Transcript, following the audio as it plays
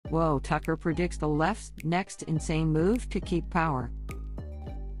Whoa, Tucker predicts the left's next insane move to keep power.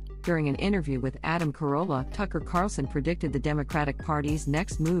 During an interview with Adam Corolla, Tucker Carlson predicted the Democratic Party's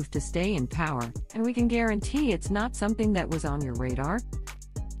next move to stay in power, and we can guarantee it's not something that was on your radar.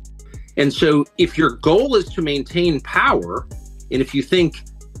 And so if your goal is to maintain power, and if you think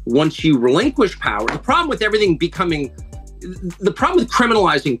once you relinquish power, the problem with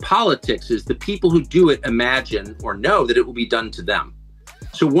criminalizing politics is the people who do it imagine or know that it will be done to them.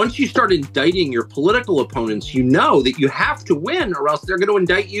 So once you start indicting your political opponents, you know that you have to win or else they're going to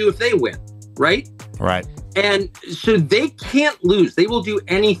indict you if they win, right? Right. And so they can't lose. They will do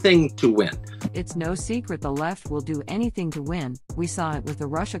anything to win. It's no secret the left will do anything to win. We saw it with the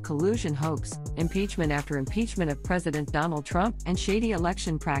Russia collusion hoax, impeachment after impeachment of President Donald Trump, and shady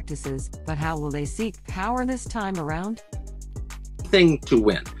election practices. But how will they seek power this time around? Thing to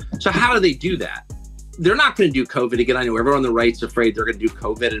win. So how do they do that? They're not going to do COVID again. I know everyone on the right's afraid they're going to do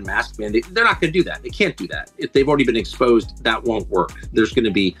COVID and mask mandate. They're not going to do that. They can't do that. If they've already been exposed, that won't work. There's going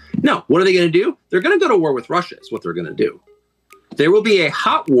to be, no, what are they going to do? They're going to go to war with Russia is what they're going to do. There will be a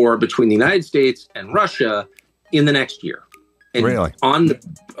hot war between the United States and Russia in the next year. And really?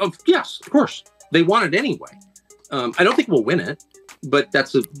 Yes, of course. They want it anyway. I don't think we'll win it, but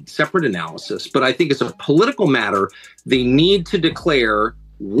that's a separate analysis. But I think it's a political matter. They need to declare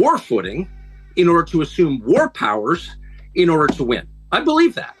war footing in order to assume war powers in order to win. I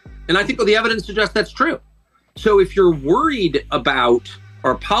believe that. And I think the evidence suggests that's true. So if you're worried about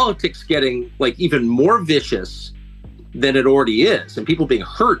our politics getting like even more vicious than it already is, and people being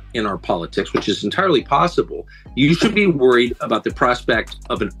hurt in our politics, which is entirely possible, you should be worried about the prospect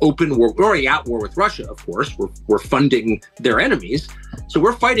of an open war. We're already at war with Russia, of course. We're funding their enemies. So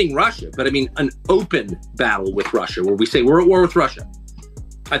we're fighting Russia. But I mean, an open battle with Russia where we say we're at war with Russia.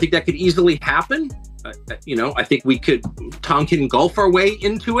 I think that could easily happen. I think we could Tonkin Gulf our way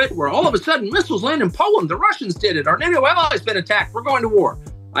into it, where all of a sudden missiles land in Poland. The Russians did it. Our NATO ally has been attacked. We're going to war.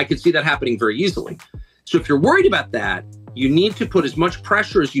 I could see that happening very easily. So if you're worried about that, you need to put as much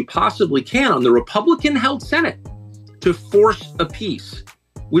pressure as you possibly can on the Republican-held Senate to force a peace,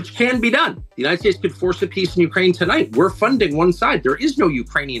 which can be done. The United States could force a peace in Ukraine tonight. We're funding one side. There is no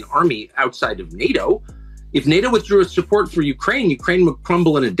Ukrainian army outside of NATO. If NATO withdrew its support for Ukraine, Ukraine would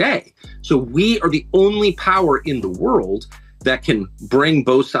crumble in a day. So we are the only power in the world that can bring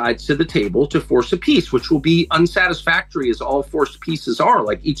both sides to the table to force a peace, which will be unsatisfactory as all forced peaces are.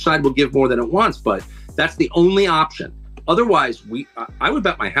 Like each side will give more than it wants, but that's the only option. Otherwise, I would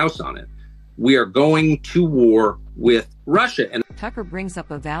bet my house on it. We are going to war with Russia. And Tucker brings up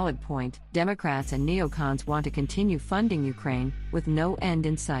a valid point. Democrats and neocons want to continue funding Ukraine with no end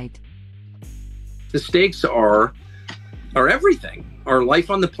in sight. The stakes are everything, our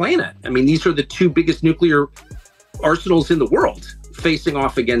life on the planet. I mean, these are the two biggest nuclear arsenals in the world facing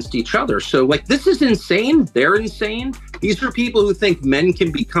off against each other. So like, this is insane. They're insane. These are people who think men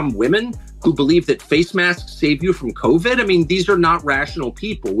can become women, who believe that face masks save you from COVID. I mean, these are not rational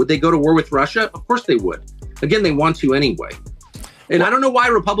people. Would they go to war with Russia? Of course they would. Again, they want to anyway. And I don't know why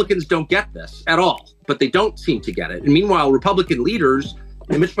Republicans don't get this at all, but they don't seem to get it. And meanwhile, Republican leaders,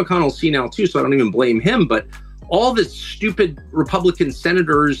 and Mitch McConnell's senile too, so I don't even blame him, but all the stupid Republican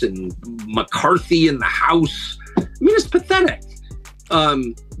senators and McCarthy in the House, I mean, it's pathetic.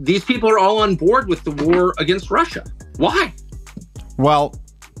 These people are all on board with the war against Russia. Why? Well,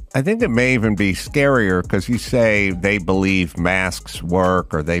 I think it may even be scarier because you say they believe masks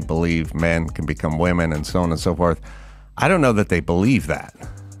work or they believe men can become women and so on and so forth. I don't know that they believe that.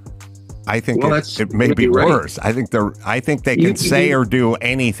 I think it may be worse. I think they can say or do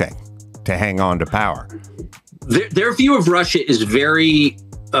anything to hang on to power. Their view of Russia is very,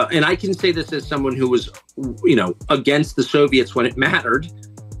 and I can say this as someone who was, against the Soviets when it mattered,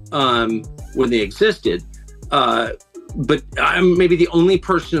 when they existed. But I'm maybe the only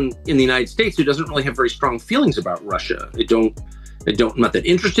person in the United States who doesn't really have very strong feelings about Russia. I'm not that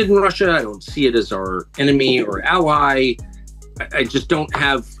interested in Russia. I don't see it as our enemy or ally. I just don't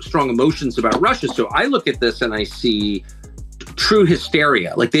have strong emotions about Russia. So I look at this and I see true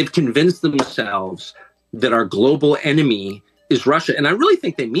hysteria. Like they've convinced themselves that our global enemy is Russia. And I really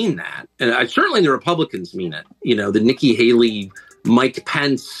think they mean that. And certainly the Republicans mean it. The Nikki Haley, Mike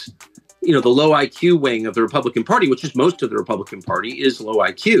Pence, the low IQ wing of the Republican Party, which is most of the Republican Party, is low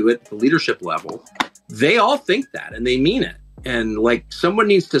IQ at the leadership level. They all think that and they mean it. And like someone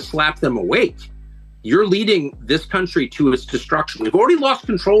needs to slap them awake. You're leading this country to its destruction. We've already lost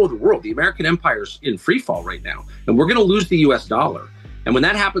control of the world. The American empire's in free fall right now. And we're going to lose the US dollar. And when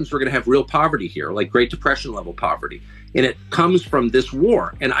that happens, we're going to have real poverty here, like Great Depression level poverty. And it comes from this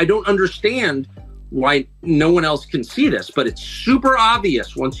war. And I don't understand why no one else can see this, but it's super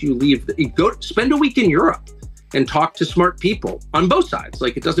obvious once you leave. Go spend a week in Europe and talk to smart people on both sides.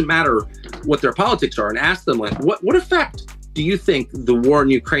 Like, it doesn't matter what their politics are, and ask them, like, what effect do you think the war in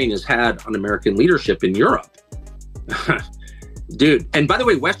Ukraine has had on American leadership in Europe? Dude. And by the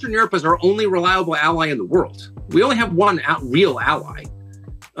way, Western Europe is our only reliable ally in the world. We only have one real ally,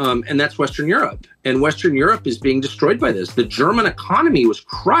 and that's Western Europe. And Western Europe is being destroyed by this. The German economy was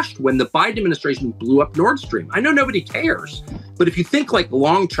crushed when the Biden administration blew up Nord Stream. I know nobody cares, but if you think like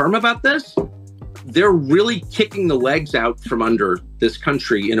long term about this, they're really kicking the legs out from under this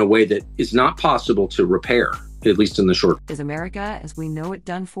country in a way that is not possible to repair, at least in the short. Is America as we know it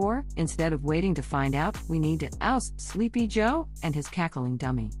done for? Instead of waiting to find out, we need to oust Sleepy Joe and his cackling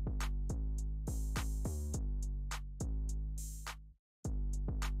dummy.